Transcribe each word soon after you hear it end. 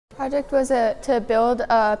project was to build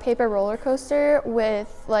a paper roller coaster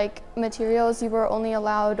with like materials. You were only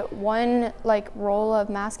allowed one like roll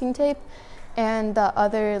of masking tape, and the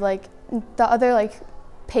other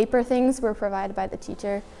paper things were provided by the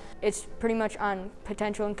teacher. It's pretty much on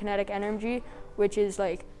potential and kinetic energy, which is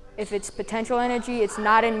like if it's potential energy, it's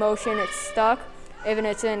not in motion, it's stuck. If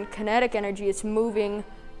it's in kinetic energy, it's moving,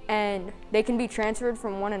 and they can be transferred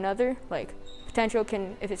from one another. Like potential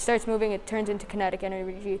can, if it starts moving, it turns into kinetic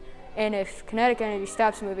energy, and if kinetic energy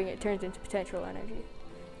stops moving, it turns into potential energy.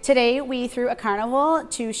 Today we threw a carnival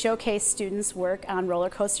to showcase students' work on roller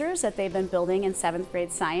coasters that they've been building in 7th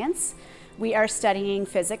grade science. We are studying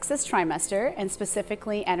physics this trimester, and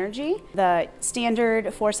specifically energy. The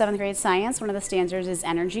standard for 7th grade science, one of the standards is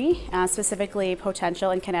energy, specifically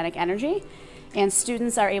potential and kinetic energy. And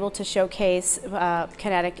students are able to showcase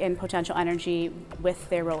kinetic and potential energy with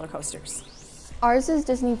their roller coasters. Ours is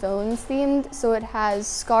Disney villains themed, so it has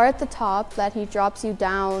Scar at the top that he drops you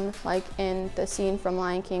down, like in the scene from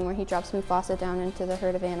Lion King where he drops Mufasa down into the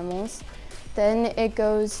herd of animals. Then it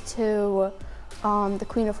goes to the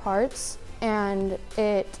Queen of Hearts, and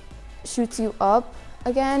it shoots you up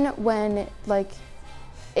again when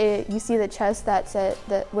you see the chest that's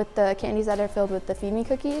with the candies that are filled with the Feed Me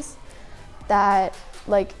cookies that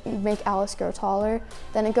make Alice grow taller.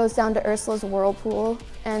 Then it goes down to Ursula's whirlpool,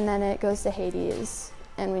 and then it goes to Hades,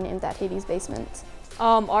 and we named that Hades Basement.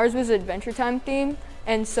 Ours was Adventure Time theme,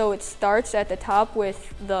 and so it starts at the top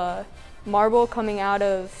with the marble coming out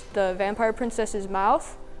of the vampire princess's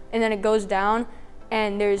mouth, and then it goes down,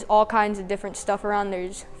 and there's all kinds of different stuff around.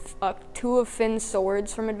 There's 2 of Finn's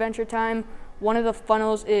swords from Adventure Time. One of the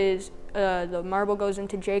funnels is the marble goes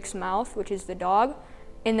into Jake's mouth, which is the dog.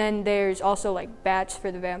 And then there's also like bats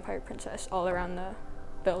for the vampire princess all around the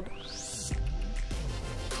build.